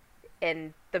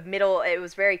in the middle. It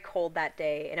was very cold that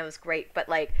day, and it was great. But,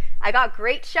 like, I got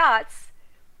great shots,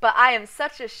 but I am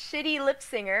such a shitty lip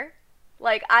singer.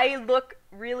 Like, I look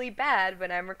really bad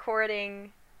when I'm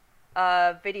recording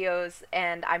videos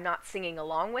and I'm not singing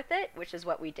along with it, which is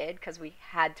what we did because we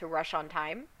had to rush on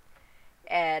time.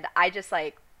 And I just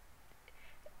like,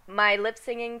 my lip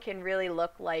singing can really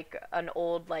look like an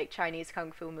old like Chinese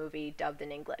kung fu movie dubbed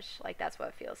in English. Like that's what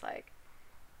it feels like.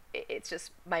 It's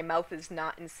just my mouth is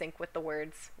not in sync with the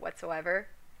words whatsoever.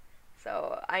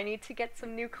 So I need to get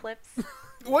some new clips.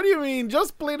 What do you mean?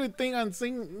 Just play the thing and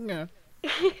sing. Yeah.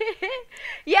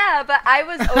 Yeah, but I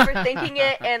was overthinking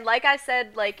it, and like I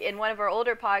said, like in one of our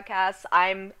older podcasts,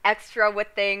 I'm extra with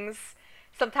things.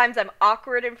 Sometimes I'm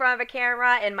awkward in front of a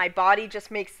camera, and my body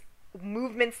just makes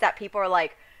movements that people are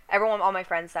like, all my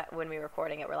friends that when we were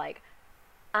recording it were like,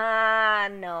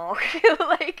 no,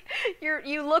 like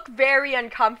you look very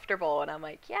uncomfortable, and I'm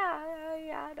like,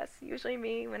 yeah, that's usually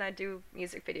me when I do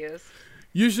music videos.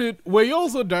 Were you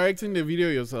also directing the video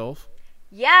yourself?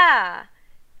 Yeah.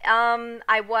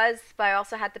 I was, but I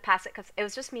also had to pass it because it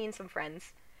was just me and some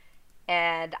friends.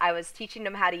 And I was teaching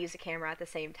them how to use a camera at the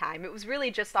same time. It was really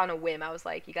just on a whim. I was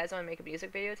like, you guys want to make a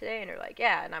music video today? And they're like,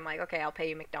 yeah. And I'm like, okay, I'll pay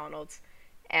you McDonald's.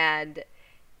 And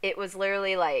it was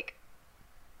literally like,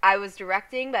 I was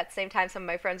directing, but at the same time, some of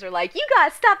my friends were like, you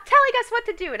guys stop telling us what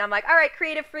to do. And I'm like, all right,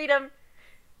 creative freedom.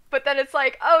 But then it's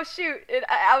like, oh, shoot.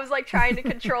 I was like trying to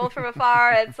control from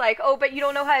afar. And it's like, oh, but you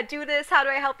don't know how to do this. How do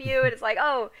I help you? And it's like,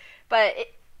 oh, but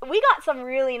we got some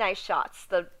really nice shots.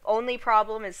 The only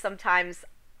problem is sometimes,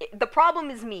 the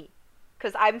problem is me,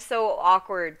 because I'm so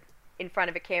awkward in front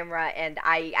of a camera, and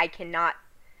I cannot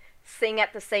sing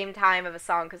at the same time of a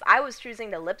song, because I was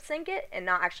choosing to lip sync it and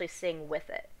not actually sing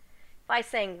with it. If I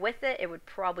sang with it, it would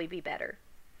probably be better.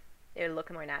 It would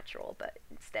look more natural, but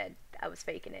instead, I was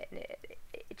faking it, and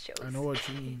it shows. I know what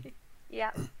you mean.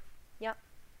 Yep.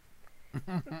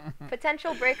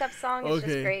 Potential breakup song is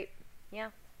just great. Yeah.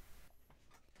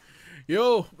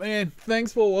 Yo, man,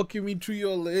 thanks for walking me through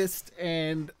your list,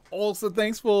 and also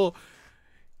thanks for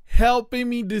helping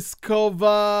me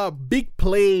discover Big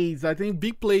Plays. I think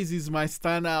Big Plays is my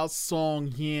standout song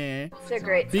here. It's a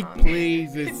great Big song.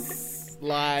 Plays is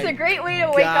like, it's a great way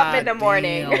to wake up in the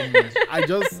morning.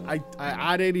 I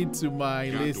added it to my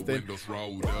list. Great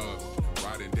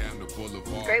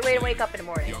way to wake up in the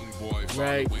morning.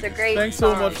 Right. It's a great Thanks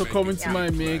song. so much for coming to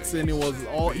my mix, and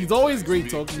it's always great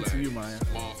talking to you, man.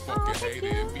 Oh, thank you.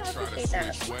 I appreciate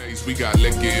that. We got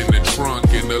liquor in the trunk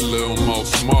and a little more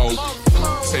smoke.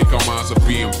 Take our minds of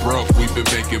being broke. We've been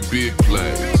making big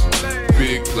plays.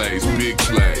 Big plays, big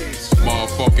plays.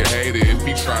 Motherfucker hate it if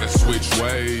he try to switch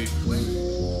ways.